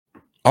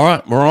All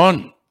right, we're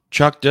on.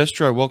 Chuck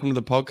Destro, welcome to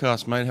the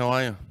podcast, mate. How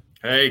are you?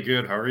 Hey,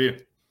 good. How are you?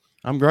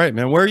 I'm great,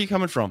 man. Where are you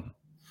coming from?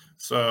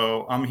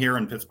 So I'm here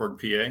in Pittsburgh,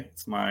 PA.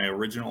 It's my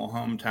original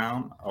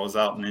hometown. I was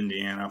out in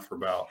Indiana for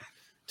about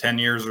 10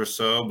 years or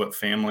so, but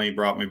family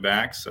brought me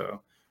back.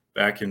 So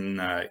back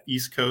in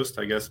East Coast,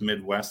 I guess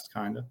Midwest,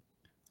 kind of.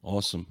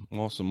 Awesome,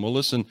 awesome. Well,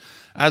 listen,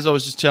 as I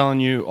was just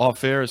telling you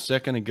off air a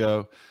second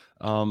ago,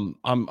 I'm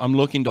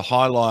looking to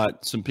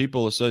highlight some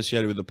people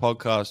associated with the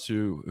podcast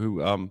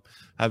who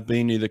have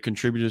been either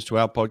contributors to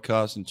our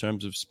podcast in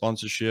terms of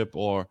sponsorship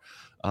or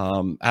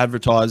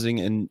advertising,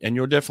 and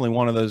you're definitely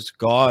one of those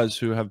guys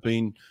who have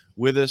been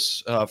with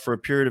us for a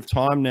period of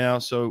time now.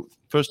 So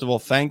first of all,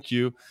 thank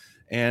you,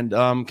 and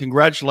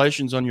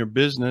congratulations on your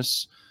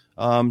business.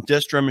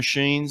 Destro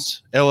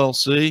Machines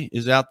LLC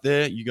is out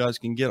there. You guys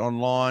can get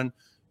online.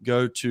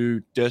 Go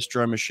to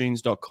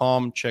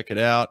destromachines.com, check it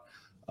out.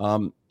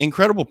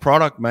 Incredible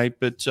product, mate.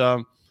 But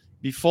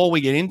before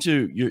we get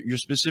into your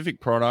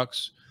specific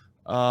products,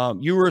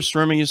 you were a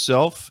swimmer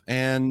yourself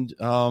and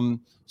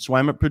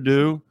swam at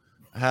Purdue,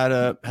 had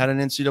an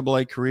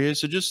NCAA career.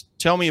 So just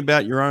tell me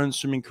about your own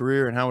swimming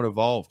career and how it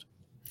evolved.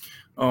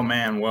 Oh,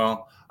 man.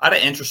 Well, I had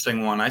an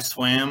interesting one. I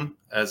swam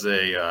as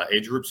a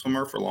age group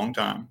swimmer for a long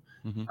time.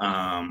 Mm-hmm.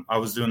 I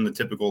was doing the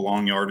typical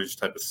long yardage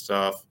type of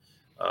stuff.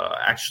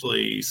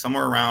 Actually,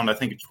 somewhere around, I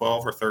think,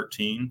 12 or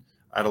 13,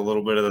 I had a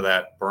little bit of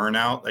that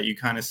burnout that you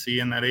kind of see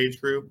in that age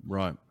group.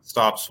 Right.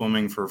 Stopped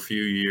swimming for a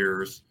few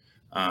years.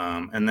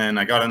 And then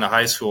I got into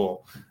high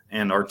school,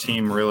 and our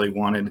team really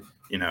wanted,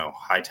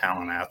 high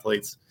talent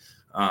athletes.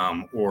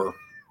 You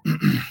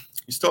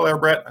still there,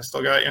 Brett? I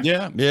still got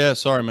you? Yeah.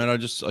 Sorry, man. I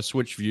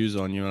switched views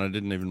on you and I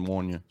didn't even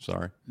warn you.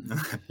 Sorry.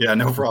 Yeah,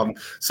 no problem.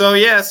 So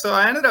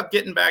I ended up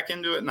getting back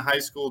into it in high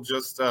school.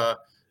 Just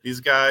these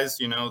guys,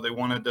 they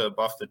wanted to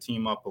buff the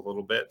team up a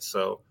little bit.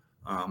 So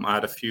I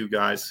had a few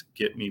guys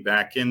get me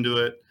back into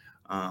it.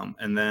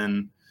 And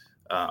then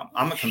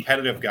I'm a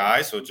competitive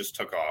guy, so it just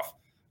took off.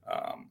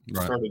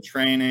 Right. Started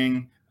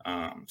training,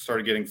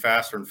 started getting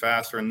faster and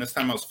faster. And this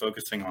time I was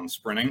focusing on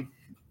sprinting,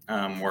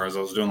 whereas I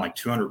was doing like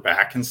 200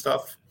 back and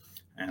stuff.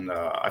 And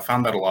I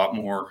found that a lot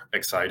more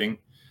exciting.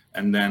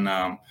 And then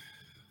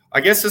I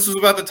guess this was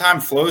about the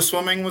time flow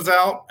swimming was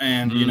out,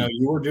 and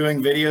you were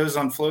doing videos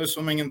on flow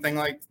swimming and things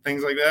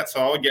like that. So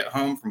I would get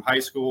home from high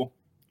school,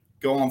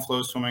 go on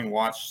flow swimming,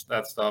 watch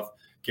that stuff,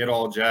 get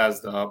all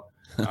jazzed up.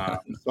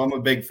 So I'm a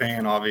big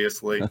fan,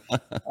 obviously,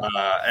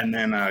 and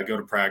then go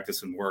to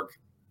practice and work.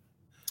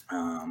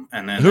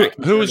 And then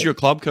who was your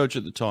club coach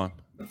at the time?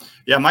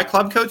 Yeah, my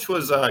club coach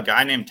was a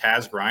guy named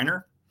Taz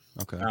Griner.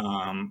 Okay.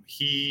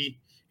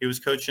 He was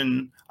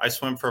coaching. I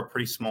swim for a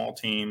pretty small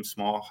team,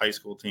 small high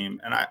school team.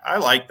 And I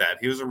like that.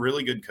 He was a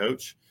really good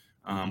coach.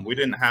 We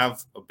didn't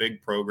have a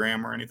big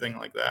program or anything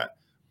like that,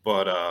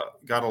 but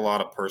got a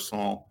lot of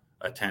personal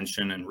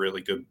attention and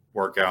really good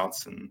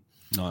workouts. And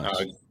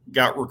nice.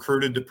 Got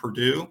recruited to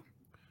Purdue,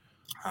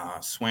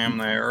 swam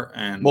there.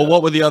 And well,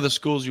 what were the other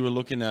schools you were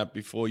looking at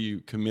before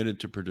you committed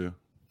to Purdue?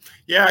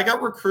 Yeah, I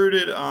got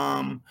recruited.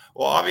 Well,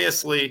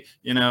 obviously,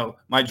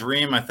 my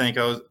dream, I think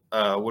I was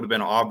would have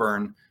been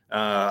Auburn.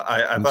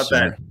 I thought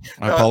sorry.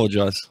 I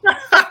apologize.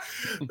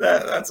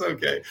 That's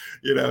okay.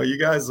 You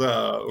guys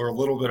were a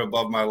little bit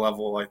above my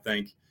level, I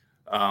think.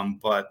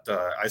 But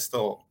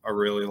I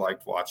really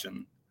liked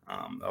watching.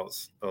 That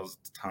was a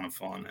ton of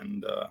fun,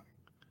 and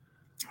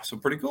so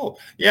pretty cool.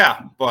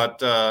 Yeah,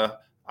 but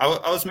I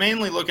was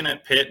mainly looking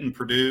at Pitt and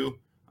Purdue.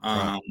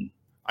 Right.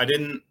 I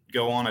didn't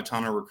go on a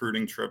ton of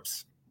recruiting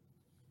trips.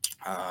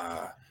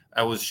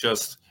 I was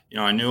just,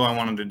 I knew I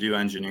wanted to do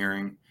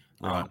engineering.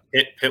 Right.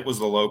 Pitt was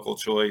the local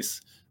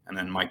choice. And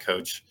then my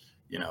coach,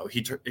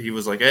 he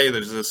was like, hey,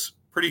 there's this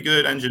pretty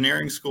good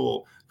engineering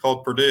school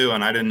called Purdue.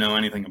 And I didn't know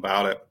anything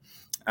about it.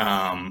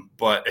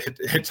 But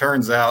it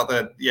turns out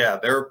that, yeah,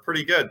 they're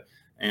pretty good.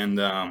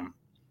 And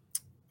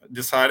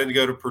decided to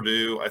go to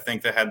Purdue. I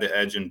think they had the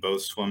edge in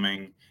both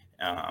swimming,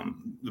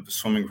 the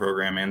swimming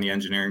program and the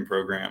engineering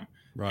program.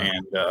 Right.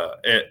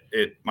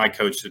 And my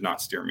coach did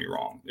not steer me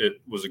wrong.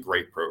 It was a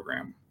great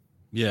program.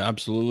 Yeah,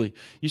 absolutely.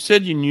 You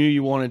said you knew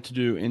you wanted to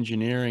do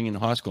engineering in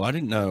high school. I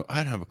didn't know. I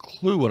didn't have a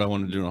clue what I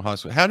wanted to do in high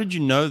school. How did you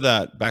know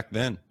that back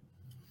then?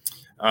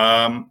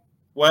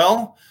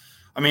 Well,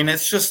 I mean,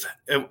 it's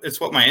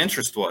what my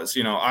interest was.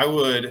 I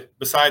would,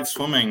 besides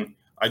swimming,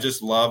 I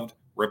just loved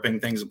ripping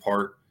things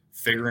apart,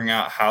 figuring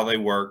out how they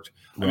worked.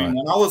 Right. I mean,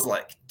 when I was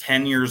like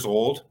 10 years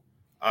old,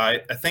 I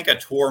think I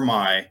tore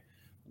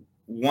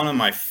one of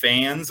my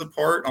fans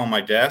apart on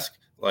my desk,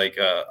 like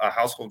a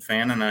household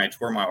fan, and then I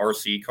tore my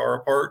RC car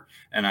apart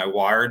and I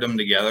wired them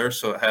together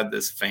so it had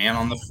this fan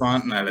on the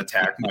front, and I'd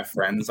attack my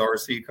friends'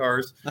 RC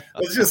cars. It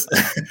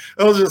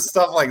was just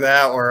stuff like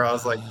that where I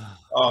was like,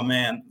 oh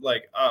man,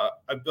 like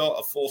I built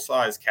a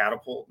full-size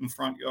catapult in the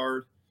front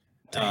yard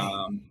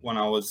when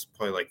I was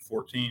probably like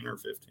 14 or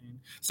 15.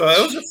 So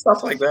it was just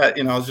stuff like that.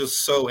 I was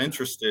just so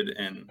interested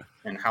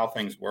in how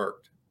things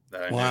worked.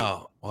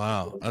 Wow.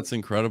 That's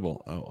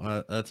incredible.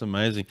 Oh, that's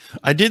amazing.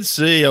 I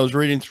was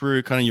reading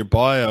through kind of your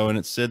bio, and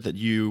it said that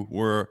you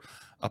were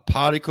a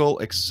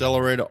particle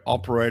accelerator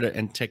operator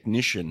and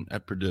technician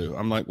at Purdue.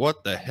 I'm like,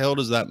 what the hell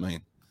does that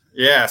mean?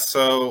 Yeah.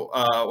 So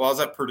while I was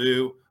at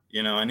Purdue,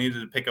 I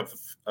needed to pick up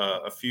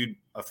a few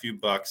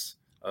bucks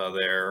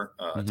there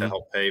to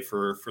help pay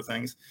for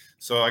things.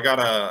 So I got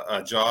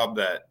a job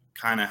that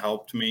kind of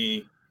helped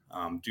me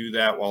do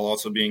that while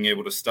also being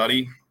able to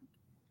study.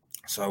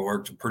 So I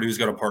worked. Purdue's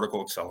got a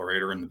particle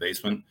accelerator in the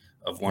basement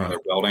of one of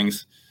their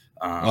buildings.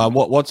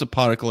 What's a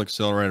particle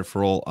accelerator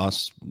for all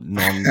us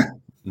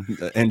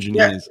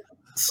non-engineers? Yeah.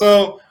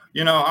 So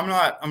I'm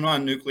not a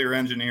nuclear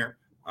engineer,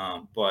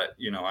 but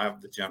I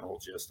have the general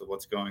gist of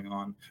what's going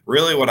on.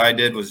 Really, what I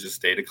did was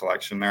just data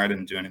collection there. I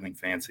didn't do anything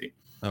fancy.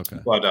 Okay.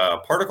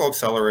 But particle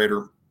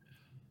accelerator,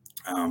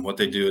 what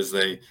they do is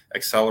they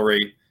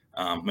accelerate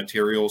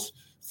materials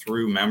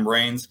through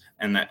membranes,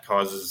 and that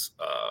causes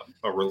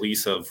a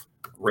release of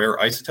rare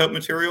isotope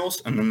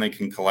materials, and then they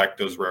can collect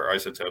those rare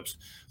isotopes.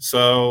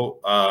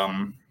 So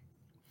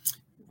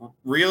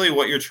really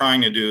what you're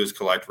trying to do is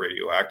collect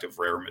radioactive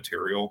rare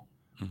material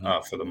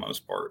for the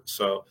most part.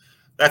 So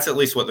that's at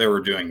least what they were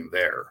doing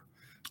there.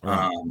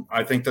 Right.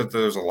 I think that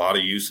there's a lot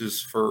of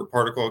uses for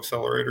particle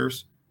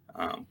accelerators.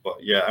 But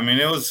yeah, I mean,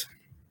 it was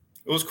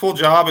a cool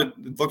job.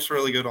 It looks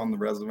really good on the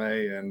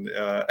resume, and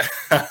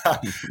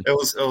it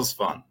was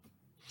fun.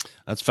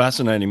 That's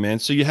fascinating, man.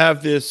 So you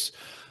have this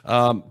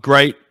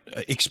great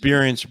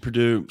experience at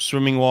Purdue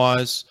swimming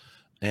wise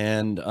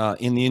and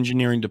in the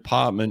engineering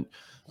department.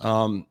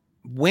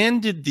 When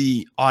did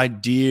the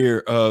idea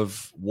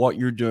of what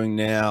you're doing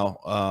now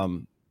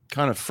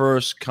kind of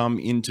first come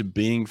into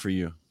being for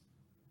you?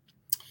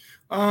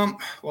 Well,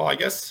 I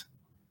guess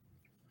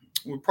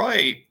we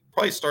probably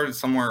started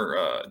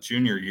somewhere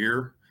junior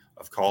year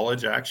of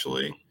college,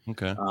 actually.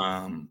 Okay.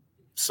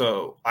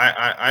 So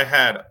I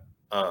had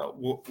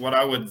what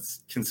I would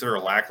consider a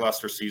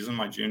lackluster season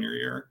my junior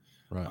year.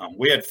 Right.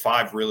 We had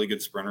 5 really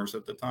good sprinters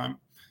at the time.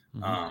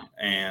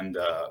 And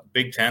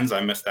Big Tens,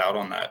 I missed out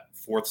on that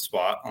 4th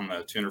spot on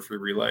the 200 free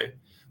relay.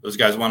 Those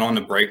guys went on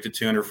to break the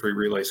 200 free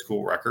relay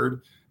school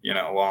record,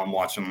 while I'm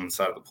watching on the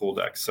side of the pool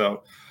deck.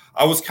 So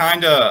I was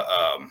kind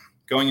of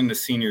going into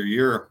senior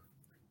year,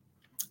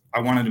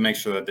 I wanted to make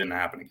sure that didn't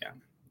happen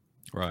again.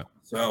 Right.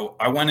 So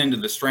I went into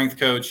the strength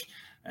coach,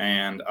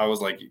 and I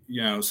was like,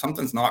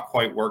 something's not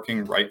quite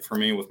working right for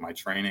me with my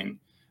training.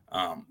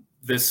 I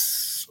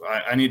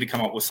need to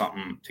come up with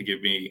something to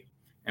give me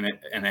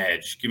an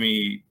edge, give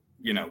me,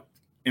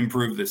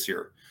 improve this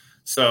year.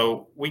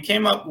 So we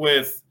came up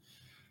with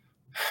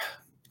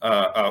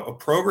a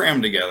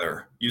program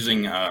together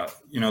using,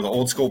 the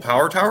old school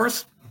power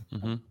towers.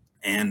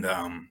 And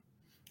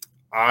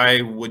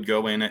I would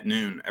go in at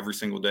noon every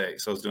single day.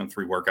 So I was doing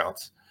 3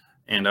 workouts,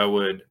 and I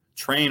would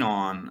train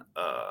on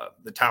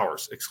the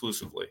towers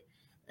exclusively.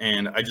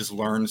 And I just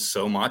learned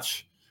so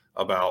much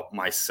about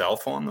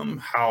myself on them,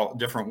 how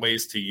different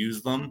ways to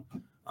use them,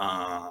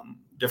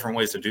 different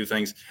ways to do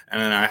things.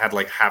 And then I had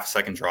like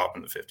half-second drop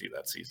in the 50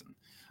 that season.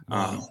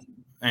 Wow.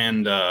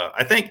 And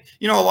I think,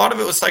 a lot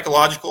of it was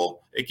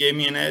psychological. It gave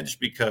me an edge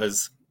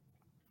because,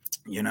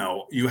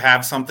 you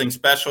have something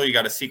special. You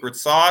got a secret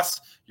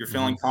sauce. You're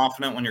feeling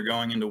confident when you're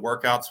going into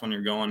workouts, when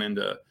you're going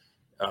into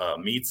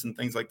meets and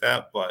things like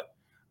that. But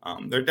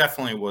there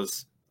definitely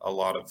was a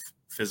lot of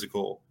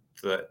physical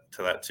to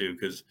that too.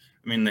 Because,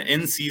 the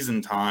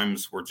in-season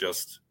times were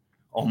just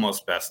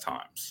almost best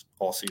times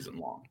all season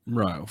long.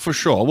 Right, for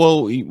sure.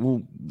 Well,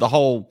 the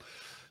whole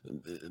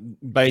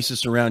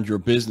basis around your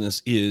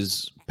business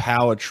is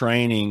power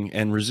training,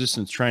 and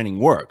resistance training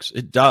works.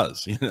 It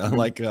does.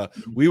 Like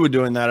we were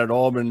doing that at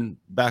Auburn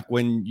back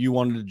when you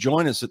wanted to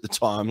join us at the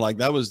time. Like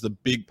that was the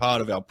big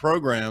part of our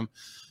program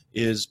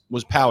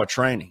was power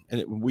training.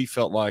 And we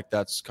felt like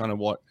that's kind of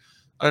what,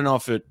 I don't know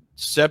if it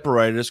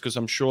separated us, because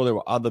I'm sure there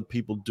were other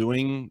people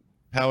doing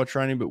power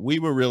training, but we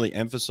were really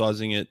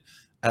emphasizing it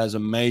as a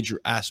major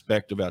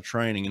aspect of our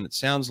training. And it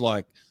sounds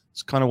like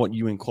it's kind of what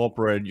you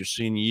incorporated your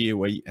senior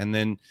year, and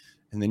then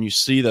you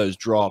see those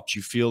drops,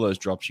 you feel those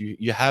drops,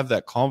 you have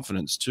that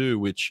confidence too,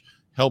 which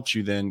helps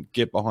you then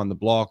get behind the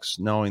blocks,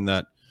 knowing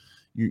that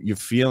you're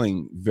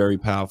feeling very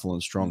powerful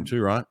and strong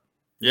too, right?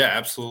 Yeah,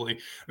 absolutely.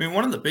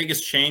 One of the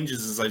biggest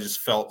changes is I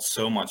just felt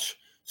so much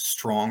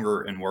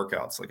stronger in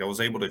workouts. Like I was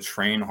able to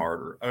train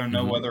harder. I don't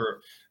know whether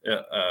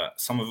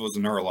some of it was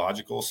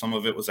neurological, some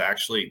of it was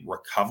actually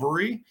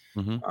recovery,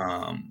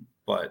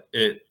 but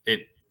it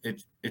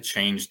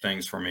changed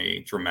things for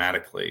me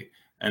dramatically.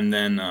 And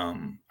then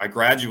I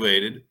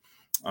graduated.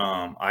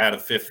 I had a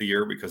 5th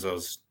year because I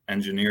was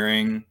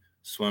engineering,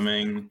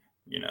 swimming,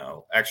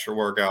 extra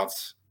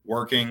workouts,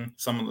 working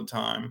some of the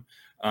time.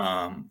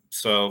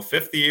 So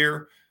 5th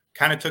year,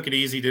 kind of took it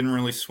easy, didn't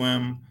really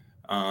swim.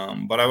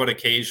 But I would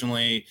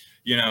occasionally,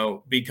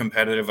 be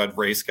competitive. I'd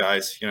race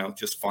guys,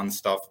 just fun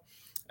stuff.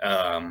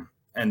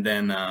 And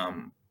then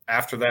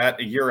after that,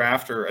 a year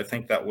after, I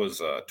think that was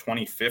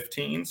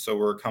 2015. So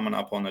we're coming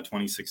up on the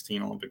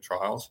 2016 Olympic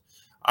trials.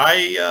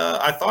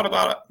 I thought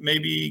about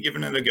maybe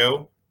giving it a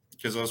go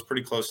because I was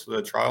pretty close to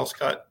the trials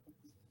cut.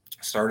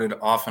 Started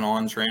off and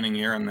on training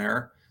here and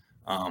there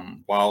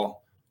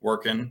while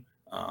working.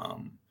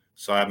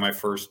 So I had my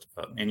first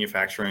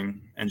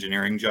manufacturing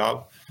engineering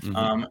job.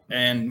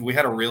 And we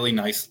had a really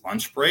nice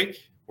lunch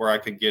break where I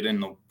could get in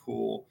the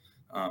pool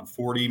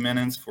 40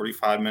 minutes,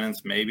 45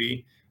 minutes,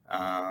 maybe,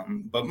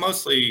 but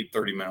mostly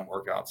 30-minute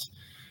workouts.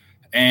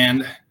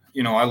 And,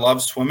 I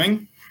love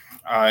swimming.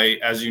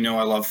 As you know,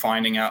 I love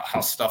finding out how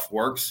stuff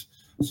works.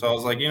 So I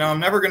was like, I'm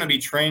never going to be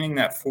training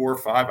that 4 or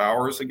 5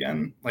 hours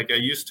again, like I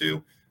used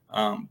to.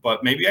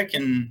 But maybe I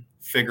can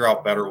figure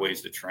out better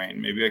ways to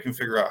train. Maybe I can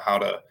figure out how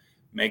to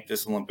make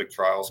this Olympic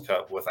trials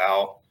cut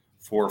without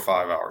 4 or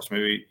 5 hours.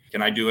 Maybe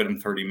can I do it in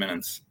 30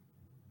 minutes?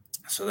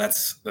 So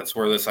that's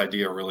where this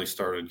idea really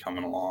started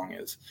coming along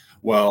is,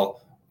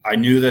 well, I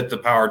knew that the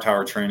Power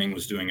Tower training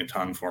was doing a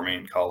ton for me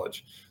in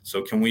college.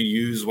 So can we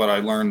use what I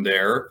learned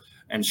there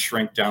and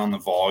shrink down the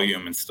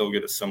volume and still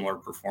get a similar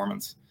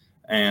performance?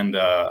 And,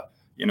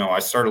 I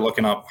started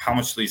looking up how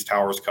much these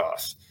towers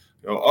cost.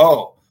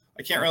 Oh,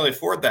 I can't really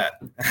afford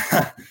that.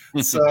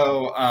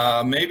 So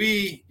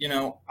maybe,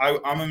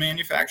 I'm a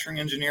manufacturing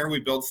engineer. We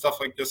build stuff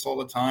like this all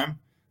the time.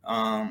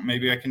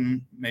 Maybe I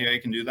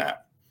can do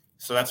that.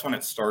 So that's when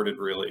it started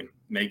really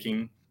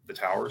making the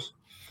towers.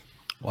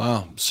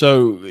 Wow.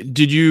 So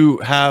did you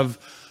have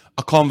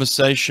a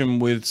conversation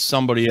with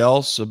somebody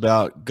else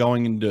about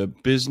going into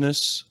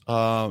business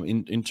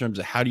in terms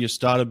of how do you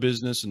start a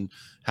business and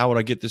how would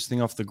I get this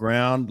thing off the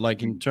ground?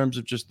 Like in terms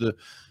of just the,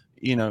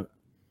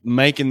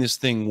 making this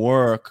thing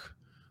work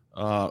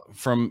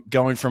from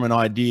going from an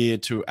idea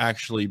to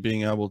actually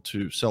being able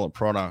to sell a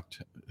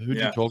product. Who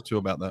did you talk to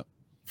about that?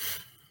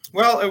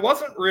 Well, it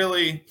wasn't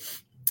really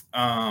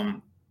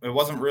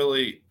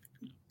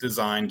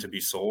designed to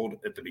be sold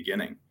at the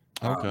beginning.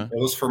 Okay. It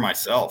was for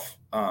myself.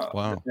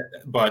 Wow.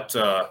 But,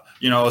 it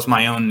was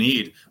my own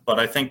need. But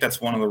I think that's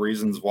one of the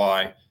reasons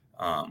why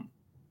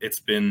it's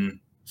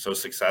been so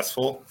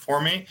successful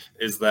for me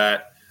is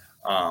that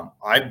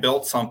I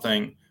built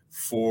something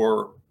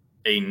for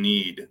a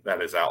need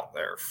that is out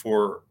there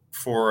for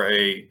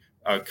a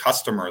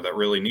customer that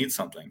really needs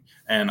something.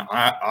 And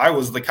I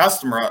was the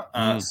customer.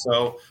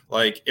 So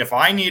like if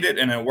I need it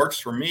and it works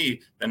for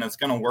me, then it's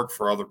going to work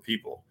for other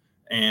people.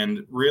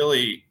 And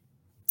really,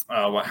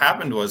 what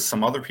happened was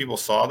some other people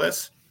saw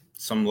this,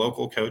 some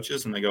local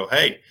coaches, and they go,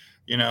 hey,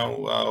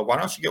 why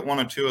don't you get 1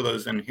 or 2 of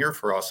those in here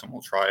for us and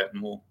we'll try it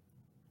and we'll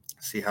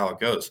see how it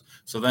goes.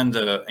 So then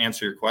to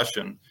answer your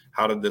question,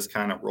 how did this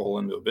kind of roll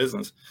into a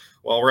business?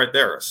 Well, right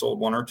there, I sold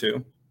 1 or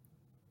 2.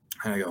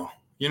 And I go,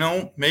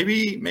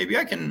 maybe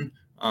I can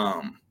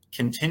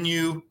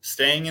continue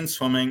staying in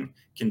swimming,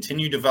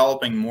 continue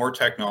developing more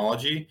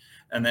technology,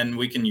 and then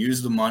we can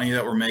use the money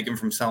that we're making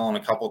from selling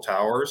a couple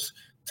towers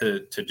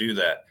to do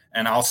that.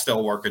 And I'll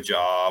still work a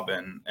job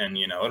and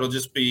it'll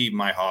just be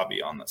my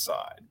hobby on the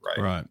side. Right.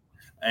 Right.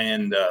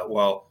 And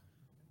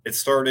it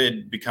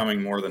started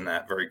becoming more than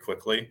that very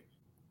quickly.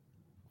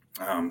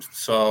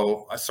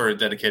 So I started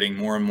dedicating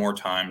more and more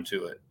time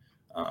to it.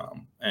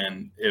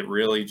 And it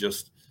really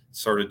just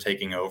started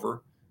taking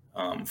over.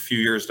 A few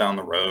years down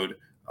the road,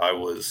 I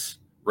was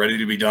ready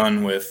to be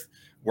done with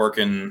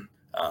working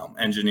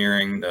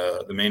engineering,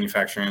 the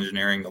manufacturing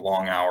engineering, the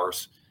long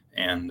hours.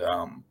 And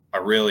I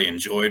really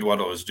enjoyed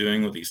what I was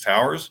doing with these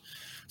towers.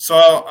 So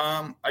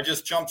I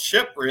just jumped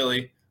ship,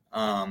 really.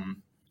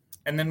 And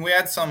then we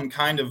had some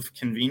kind of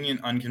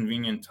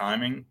inconvenient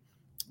timing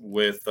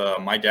with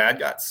my dad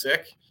got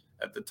sick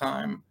at the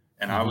time,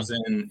 and I was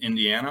in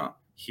Indiana.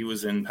 He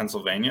was in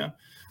Pennsylvania.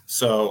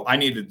 So I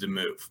needed to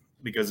move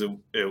because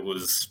it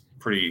was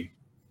pretty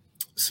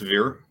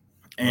severe.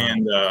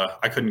 And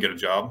I couldn't get a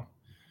job.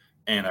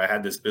 And I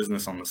had this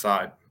business on the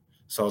side.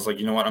 So I was like,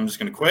 you know what? I'm just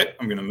going to quit.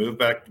 I'm going to move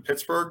back to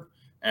Pittsburgh,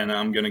 and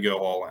I'm going to go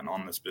all in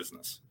on this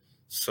business.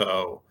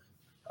 So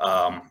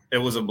it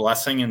was a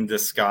blessing in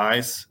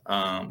disguise.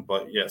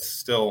 But yes,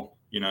 still,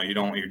 you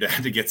don't want your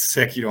dad to get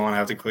sick. You don't want to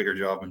have to quit your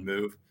job and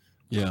move.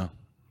 Yeah.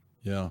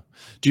 Yeah.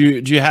 Do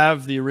you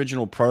have the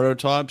original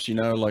prototypes,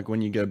 like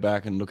when you go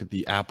back and look at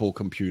the Apple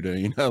computer,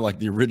 like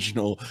the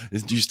original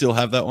do you still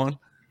have that one?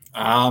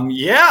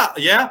 Yeah.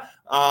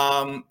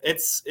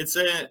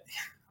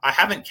 I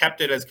haven't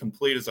kept it as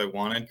complete as I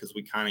wanted because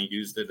we kind of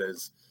used it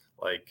as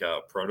like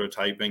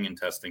prototyping and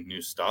testing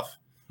new stuff.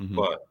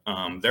 But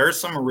there are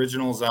some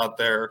originals out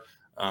there.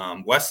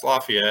 West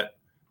Lafayette,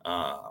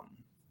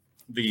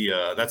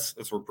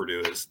 that's where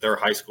Purdue is. Their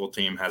high school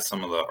team has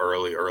some of the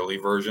early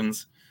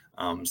versions.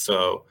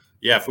 So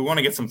yeah, if we want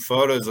to get some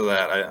photos of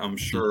that, I'm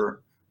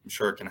sure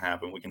it can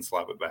happen. We can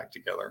slap it back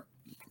together.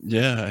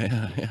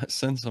 Yeah.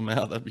 Send some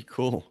out. That'd be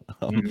cool.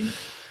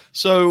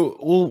 So,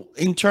 well,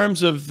 in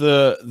terms of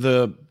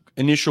the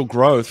initial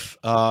growth,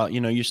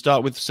 you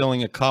start with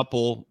selling a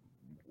couple.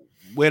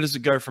 Where does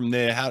it go from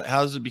there? How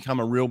does it become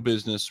a real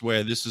business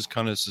where this is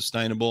kind of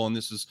sustainable and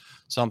this is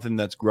something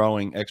that's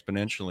growing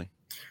exponentially?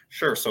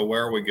 Sure. So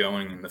where are we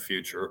going in the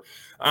future?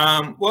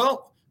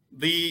 Well,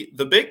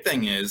 the big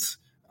thing is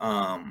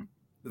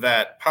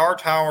that power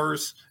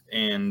towers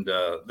and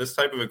this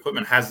type of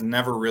equipment has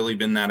never really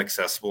been that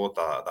accessible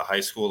at the high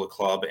school, the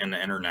club, and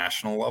the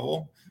international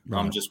level,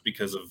 just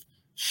because of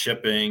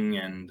shipping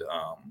and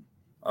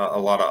a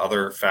lot of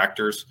other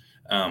factors.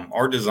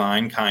 Our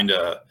design kind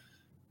of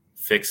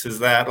fixes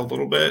that a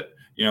little bit.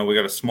 We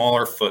got a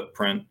smaller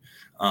footprint,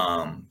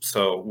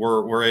 so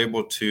we're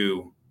able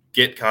to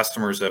get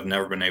customers that have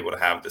never been able to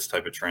have this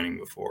type of training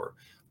before.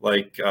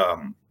 Like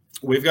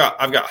I've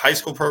got high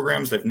school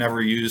programs, they've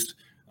never used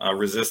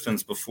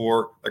resistance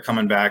before. They're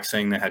coming back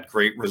saying they had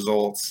great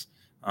results.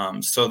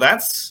 So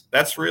that's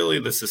really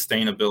the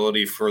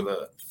sustainability for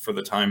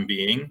the time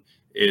being,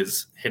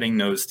 is hitting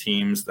those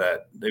teams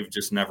that they've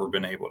just never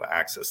been able to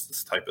access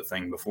this type of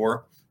thing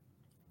before.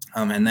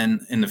 And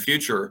then in the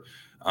future,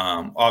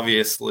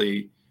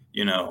 obviously,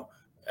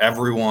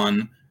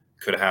 everyone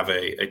could have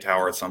a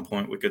tower at some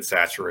point. We could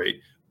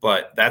saturate,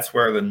 but that's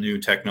where the new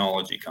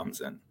technology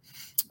comes in.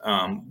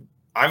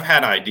 I've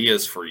had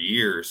ideas for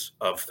years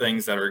of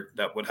things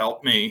that would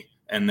help me,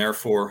 and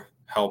therefore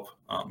help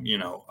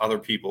other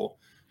people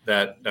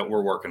that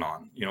we're working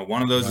on.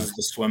 One of those is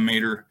the swim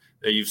meter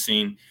that you've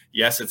seen.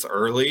 Yes, it's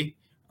early,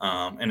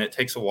 and it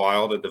takes a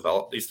while to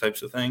develop these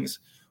types of things,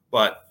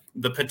 but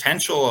the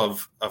potential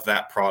of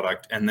that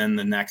product and then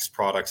the next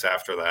products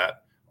after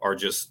that are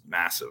just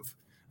massive.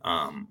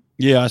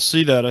 Yeah, I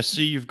see that. I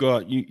see you've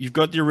got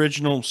the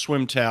original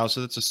swim tower,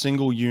 so that's a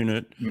single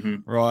unit,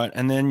 right?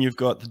 And then you've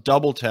got the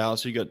double tower,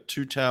 so you got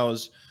two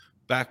towers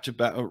back to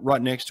back,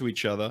 right next to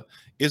each other.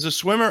 Is a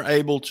swimmer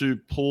able to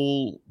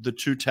pull the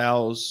two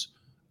towers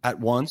at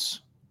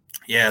once?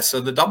 Yeah, so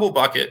the double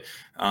bucket,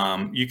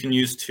 you can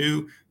use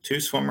two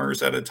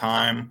swimmers at a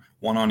time,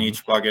 one on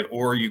each bucket,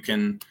 or you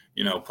can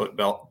put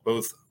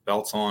both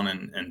belts on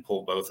and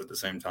pull both at the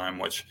same time,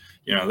 which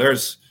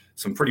there's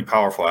some pretty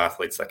powerful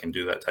athletes that can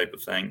do that type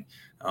of thing.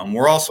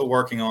 We're also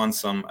working on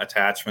some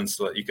attachments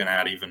so that you can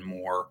add even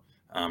more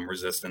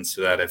resistance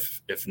to that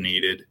if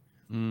needed.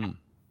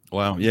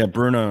 Wow. Yeah.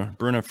 Bruno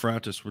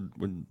Fratis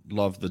would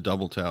love the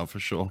double tower for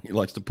sure. He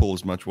likes to pull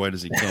as much weight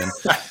as he can.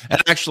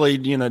 And actually,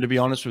 to be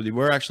honest with you,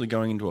 we're actually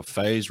going into a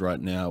phase right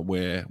now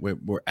where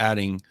we're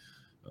adding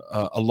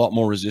a lot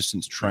more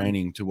resistance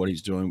training to what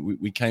he's doing.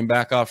 We came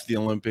back after the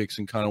Olympics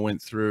and kind of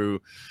went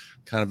through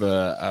kind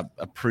of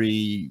a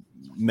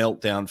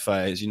pre-meltdown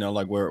phase,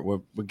 like we're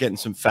getting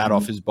some fat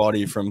off his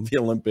body from the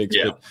Olympics,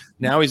 but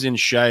now he's in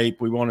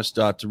shape. We want to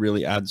start to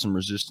really add some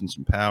resistance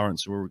and power, and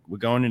so we're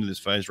going into this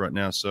phase right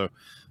now. So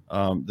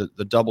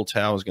the double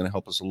tower is going to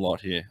help us a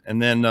lot here.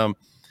 And then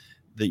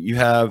that you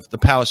have the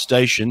power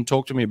station.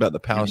 Talk to me about the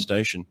power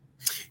station.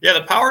 Yeah,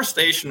 the power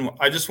station,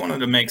 I just wanted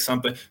to make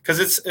something, because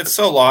it's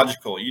so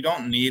logical. You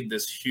don't need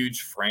this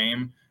huge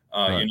frame.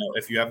 Right.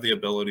 If you have the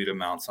ability to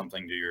mount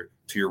something to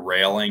your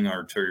railing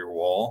or to your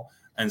wall.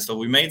 And so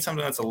we made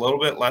something that's a little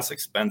bit less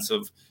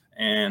expensive,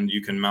 and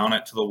you can mount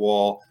it to the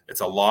wall.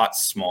 It's a lot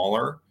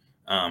smaller,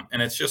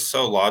 and it's just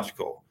so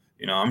logical.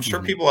 I'm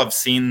sure people have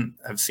seen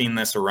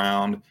this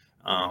around.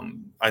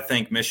 I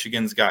think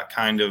Michigan's got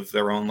kind of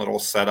their own little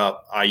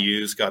setup.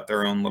 IU's got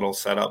their own little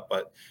setup,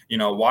 but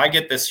why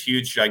get this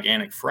huge,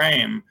 gigantic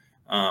frame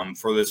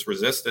for this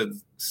resisted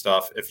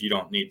stuff if you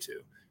don't need to?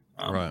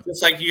 Right.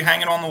 It's like you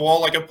hang it on the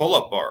wall like a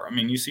pull-up bar. I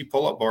mean, you see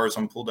pull-up bars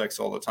on pool decks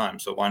all the time,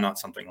 so why not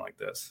something like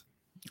this?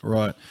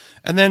 Right.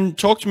 And then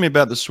talk to me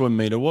about the swim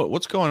meter.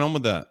 What's going on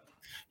with that?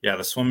 Yeah,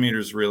 the swim meter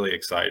is really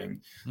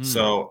exciting.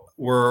 So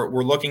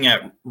we're looking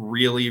at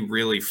really,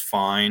 really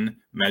fine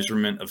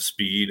measurement of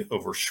speed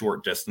over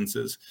short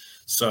distances.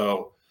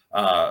 So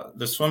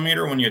the swim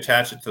meter, when you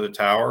attach it to the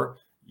tower,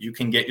 you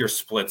can get your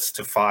splits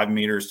to 5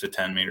 meters to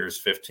 10 meters,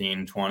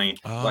 15, 20,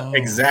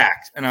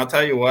 exact. And I'll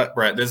tell you what,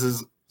 Brett, this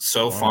is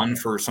so fun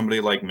for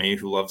somebody like me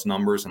who loves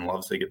numbers and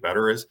loves to get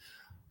better, is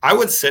I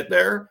would sit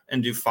there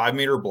and do 5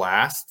 meter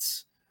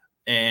blasts,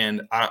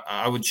 and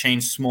I would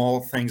change small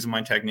things in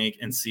my technique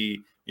and see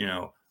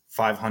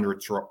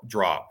 500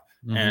 drop,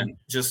 and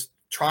just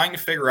trying to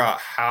figure out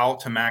how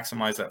to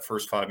maximize that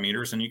first 5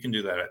 meters. And you can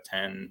do that at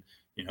 10,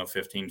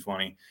 15,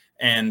 20.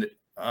 And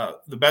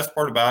the best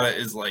part about it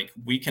is, like,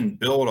 we can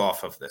build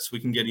off of this. We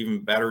can get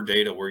even better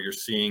data where you're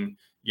seeing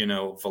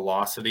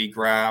velocity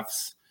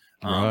graphs.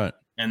 Right.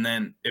 And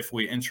then if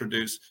we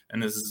introduce,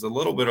 and this is a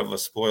little bit of a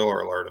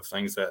spoiler alert of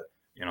things that,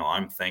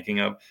 I'm thinking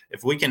of,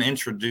 if we can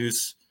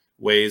introduce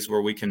ways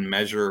where we can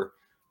measure,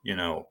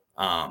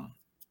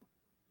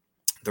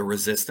 the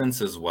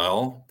resistance as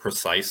well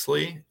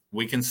precisely,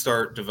 we can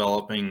start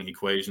developing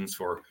equations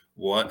for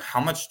how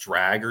much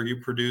drag are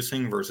you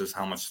producing versus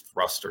how much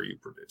thrust are you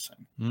producing.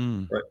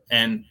 Right?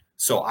 And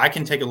so I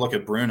can take a look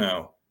at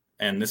Bruno,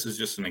 and this is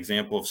just an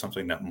example of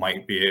something that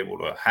might be able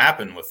to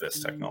happen with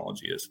this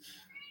technology, is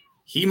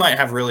he might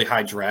have really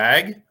high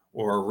drag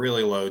or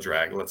really low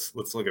drag. Let's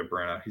look at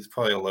Bruno. He's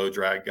probably a low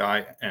drag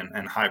guy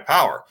and high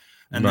power.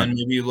 And then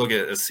maybe you look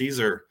at a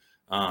Caesar,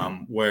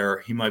 where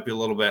he might be a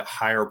little bit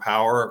higher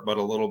power, but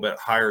a little bit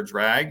higher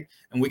drag.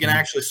 And we can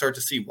actually start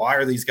to see, why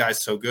are these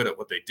guys so good at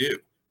what they do?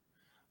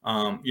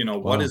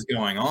 What is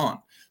going on?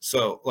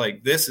 So,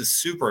 like, this is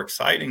super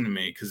exciting to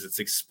me, because it's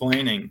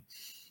explaining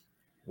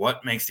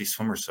what makes these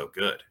swimmers so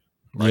good.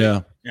 Right?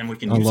 Yeah. And we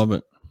can love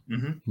it.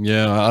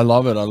 Yeah, I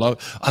love it.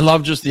 I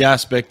love just the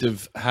aspect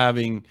of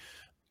having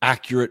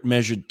accurate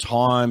measured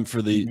time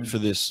for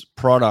this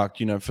product,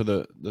 for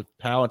the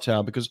Power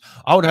Tower? Because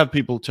I would have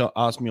people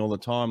ask me all the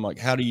time, like,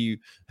 how do you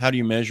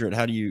measure it?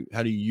 How do you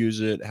use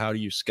it? How do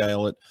you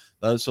scale it?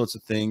 Those sorts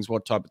of things.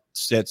 What type of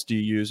sets do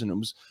you use? And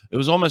it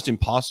was almost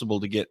impossible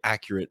to get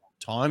accurate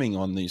timing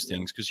on these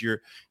things, because you're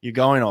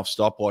going off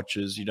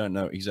stopwatches. You don't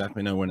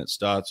exactly know when it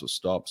starts or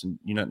stops, and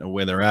you don't know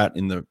where they're at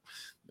in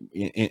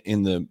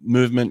the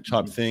movement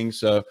type thing.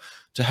 So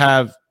to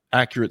have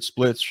accurate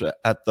splits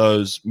at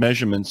those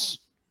measurements,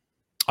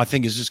 I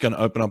think is just going to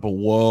open up a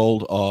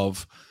world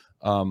of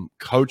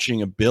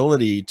coaching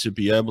ability to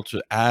be able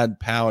to add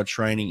power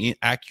training,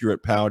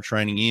 accurate power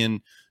training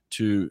in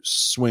to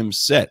swim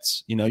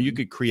sets. You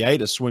could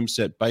create a swim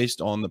set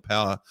based on the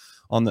power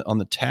on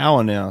the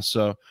tower now.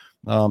 So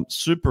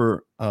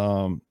super,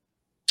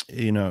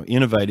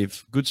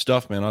 innovative, good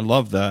stuff, man. I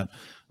love that.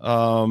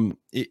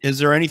 Is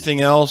there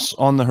anything else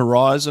on the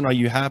horizon? Are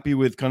you happy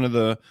with kind of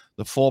the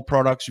 4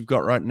 products you've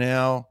got right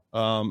now?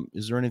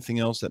 Is there anything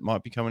else that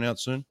might be coming out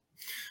soon?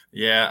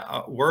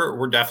 Yeah,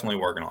 we're definitely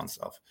working on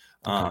stuff.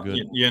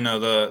 Okay,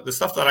 the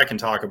stuff that I can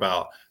talk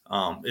about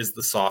is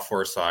the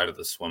software side of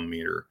the swim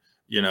meter.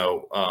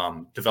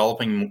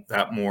 Developing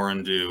that more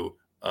into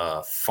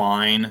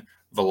fine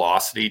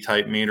velocity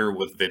type meter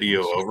with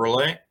video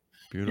overlay.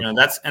 Beautiful.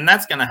 That's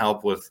going to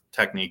help with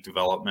technique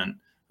development,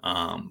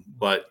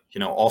 but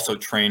also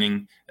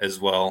training as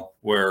well.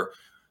 Where,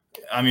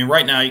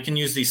 right now you can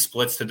use these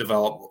splits to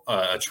develop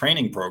a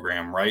training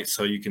program, right?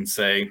 So you can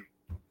say,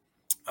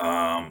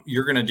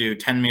 you're going to do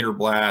 10-meter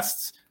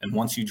blasts, and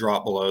once you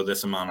drop below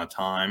this amount of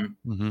time,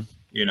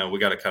 we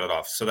got to cut it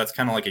off. So that's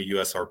kind of like a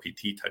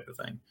USRPT type of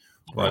thing.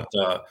 Right.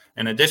 But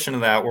in addition to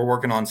that, we're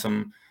working on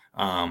some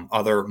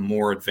other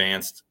more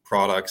advanced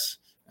products,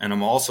 and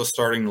I'm also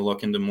starting to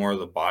look into more of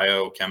the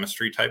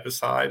biochemistry type of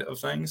side of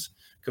things,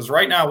 because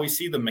right now we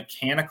see the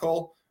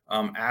mechanical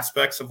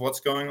aspects of what's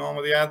going on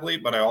with the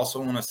athlete, but I also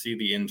want to see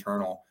the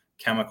internal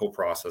chemical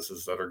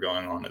processes that are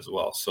going on as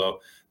well. So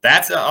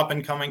that's an up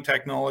and coming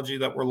technology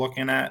that we're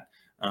looking at.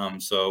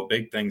 So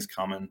big things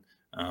coming.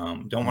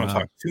 Don't want to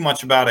talk too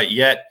much about it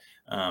yet.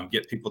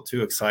 Get people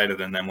too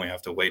excited, and then we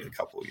have to wait a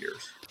couple of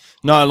years.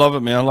 No, I love it,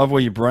 man. I love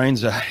where your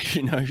brain's at.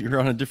 You're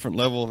on a different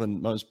level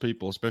than most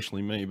people,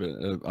 especially me. But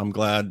I'm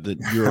glad that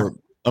you're.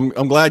 I'm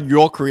glad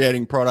you're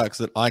creating products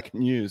that I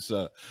can use.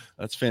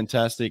 That's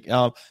fantastic.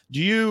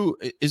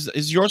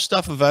 Is your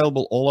stuff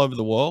available all over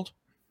the world?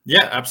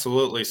 Yeah,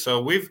 absolutely.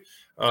 So we've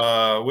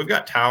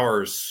got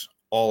towers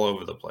all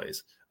over the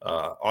place.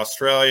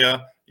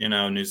 Australia,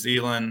 New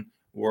Zealand.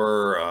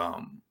 We're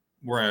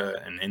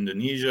in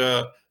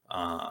Indonesia.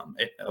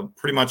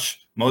 Pretty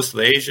much most of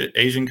the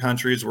Asian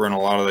countries. We're in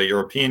a lot of the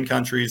European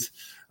countries.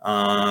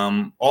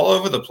 All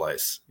over the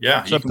place.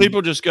 Yeah. So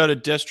people just go to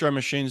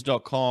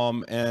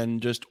destromachines.com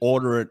and just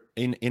order it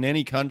in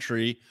any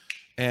country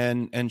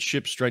and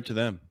ship straight to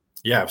them.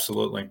 Yeah,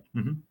 absolutely.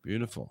 Mm-hmm.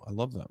 Beautiful. I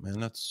love that, man.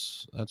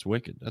 That's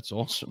wicked. That's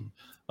awesome.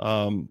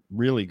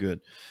 Really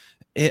good.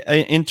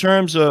 In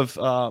terms of,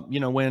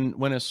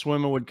 when a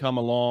swimmer would come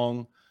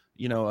along,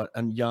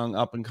 a young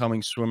up and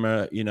coming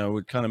swimmer,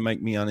 would kind of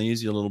make me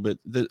uneasy a little bit.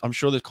 I'm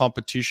sure there's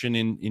competition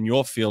in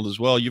your field as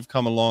well. You've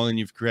come along and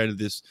you've created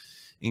this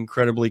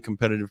incredibly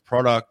competitive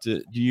product.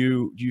 Do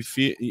you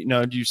feel,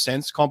 do you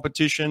sense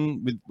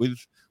competition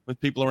with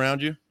people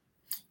around you?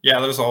 Yeah,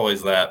 there's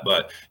always that,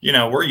 but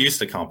we're used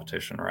to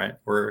competition, right?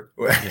 We're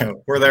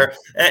there,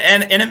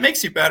 and it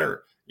makes you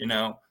better.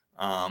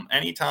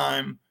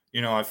 Anytime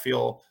I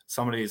feel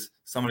somebody's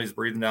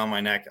breathing down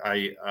my neck,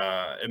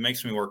 it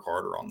makes me work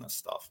harder on this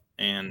stuff,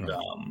 and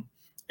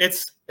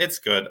it's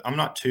good.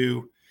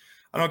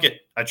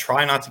 I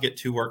try not to get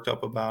too worked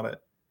up about it.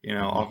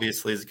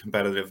 Obviously as a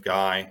competitive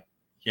guy,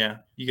 yeah,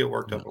 you get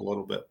worked up a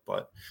little bit,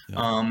 but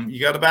you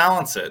got to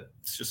balance it.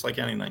 It's just like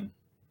anything.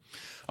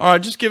 All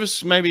right, just give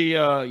us maybe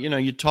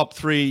your top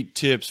 3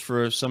 tips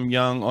for some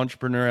young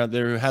entrepreneur out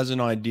there who has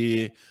an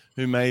idea,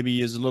 who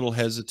maybe is a little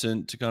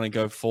hesitant to kind of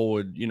go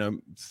forward.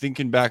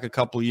 Thinking back a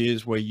couple of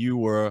years where you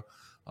were,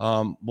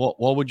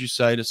 what would you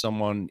say to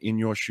someone in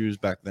your shoes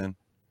back then?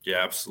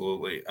 Yeah,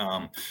 absolutely.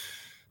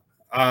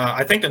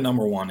 I think the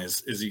number one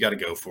is you got to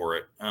go for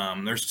it.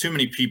 There's too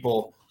many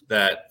people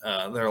that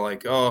they're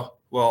like, oh,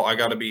 well, I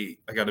got to be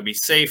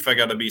safe, I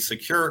got to be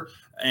secure,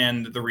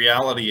 and the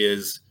reality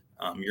is,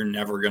 you're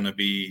never going to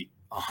be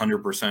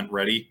 100%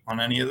 ready on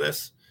any of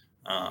this.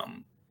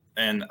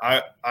 And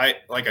I,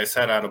 like I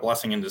said, I had a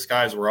blessing in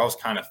disguise where I was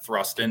kind of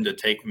thrust into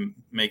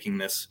making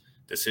this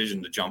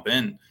decision to jump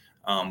in.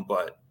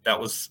 But that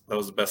was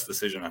the best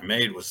decision I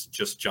made, was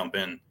just jump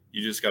in.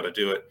 You just got to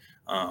do it.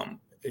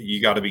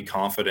 You got to be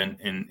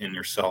confident in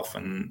yourself.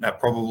 And that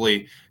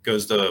probably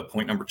goes to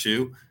point number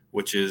 2,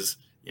 which is,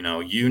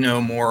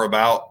 more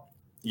about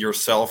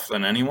yourself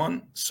than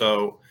anyone.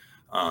 So,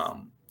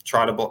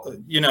 try to,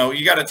 you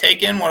got to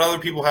take in what other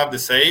people have to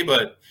say,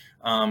 but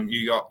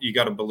you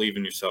got to believe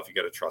in yourself. You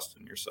got to trust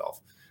in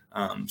yourself.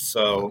 Those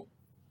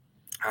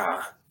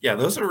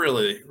are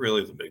really,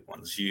 really the big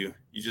ones. You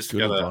just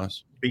got to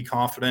be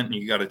confident, and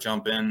you got to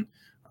jump in.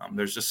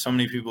 There's just so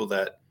many people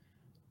that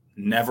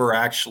never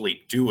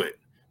actually do it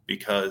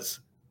because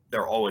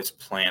they're always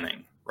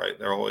planning, right?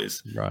 They're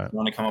always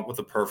want to come up with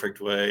a perfect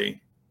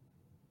way.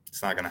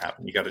 It's not going to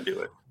happen. You got to do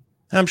it.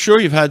 I'm sure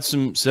you've had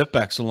some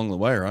setbacks along the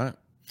way, right?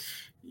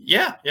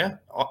 Yeah,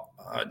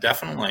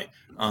 definitely.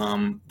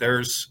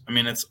 It's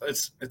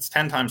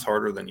 10 times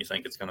harder than you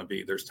think it's going to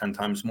be. There's 10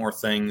 times more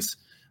things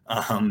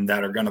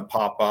that are going to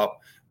pop up.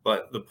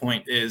 But the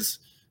point is,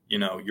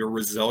 you're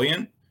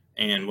resilient.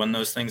 And when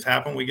those things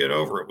happen, we get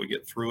over it. We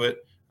get through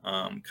it,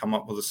 come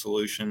up with a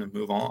solution and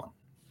move on.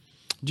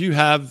 Do you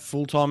have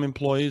full-time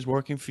employees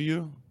working for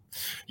you?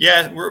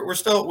 Yeah, we're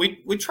still,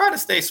 we try to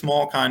stay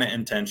small kind of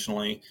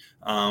intentionally.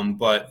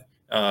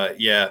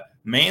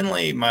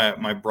 Mainly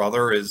my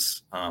brother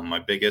is my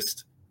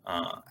biggest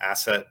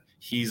asset.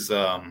 He's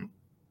a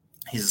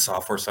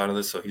software side of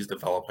this, so he's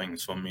developing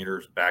swim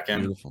meters back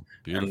end. Beautiful.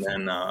 And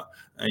then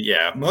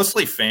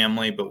mostly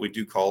family, but we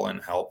do call in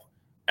help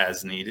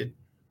as needed.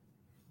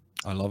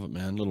 I love it,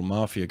 man. Little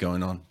mafia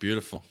going on.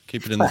 Beautiful.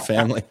 Keep it in the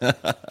family.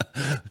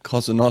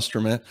 Cosa Nostra,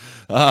 man.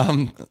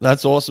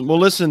 That's awesome. Well,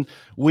 listen,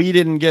 we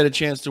didn't get a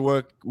chance to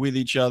work with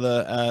each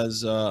other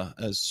as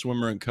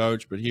swimmer and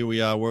coach, but here we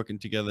are working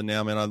together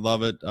now, man. I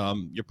love it.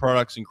 Your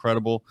product's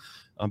incredible.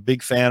 I'm a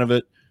big fan of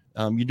it.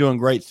 You're doing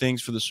great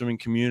things for the swimming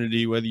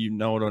community, whether you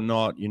know it or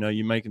not.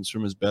 You're making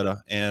swimmers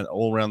better and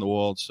all around the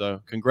world.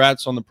 So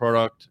congrats on the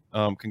product.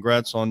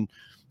 Congrats on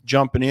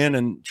jumping in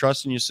and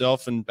trusting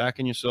yourself and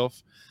backing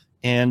yourself.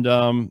 And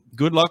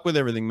good luck with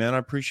everything, man. I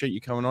appreciate you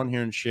coming on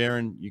here and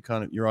sharing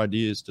your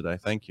ideas today.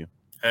 Thank you.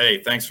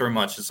 Hey, thanks very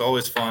much. It's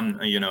always fun,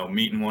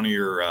 meeting one of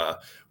your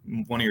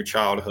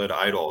childhood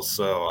idols.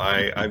 So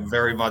I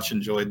very much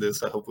enjoyed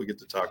this. I hope we get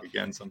to talk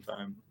again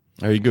sometime.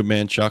 Very good,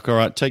 man, Chuck. All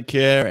right, take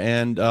care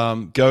and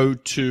go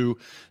to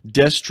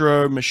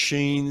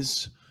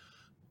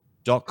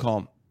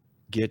destromachines.com.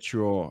 Get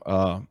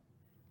your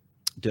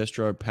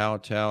Destro Power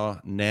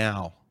Tower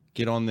now.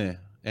 Get on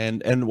there.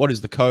 And what is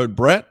the code,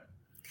 Brett?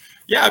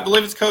 Yeah, I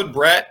believe it's code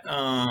Brett.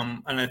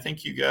 And I think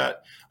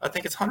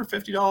it's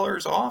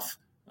 $150 off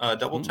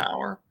double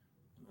tower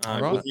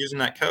with using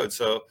that code.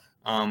 So,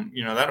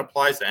 that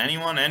applies to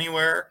anyone,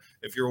 anywhere.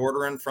 If you're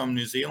ordering from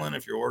New Zealand,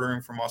 if you're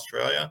ordering from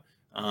Australia,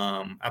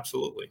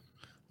 absolutely.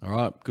 All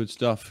right. Good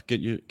stuff. Get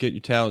your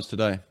towers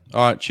today.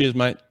 All right. Cheers,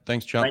 mate.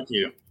 Thanks, Chuck. Thank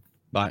you.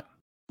 Bye.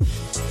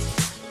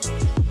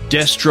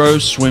 Destro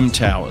Swim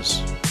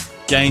Towers.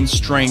 Gain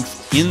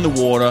strength in the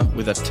water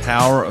with a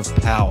tower of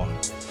power.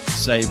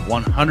 Save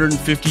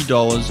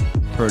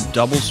 $150 per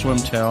double swim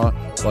tower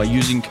by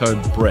using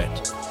code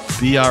BRETT,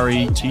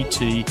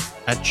 BRETT,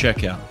 at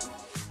checkout.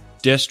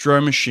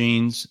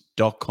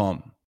 DestroMachines.com.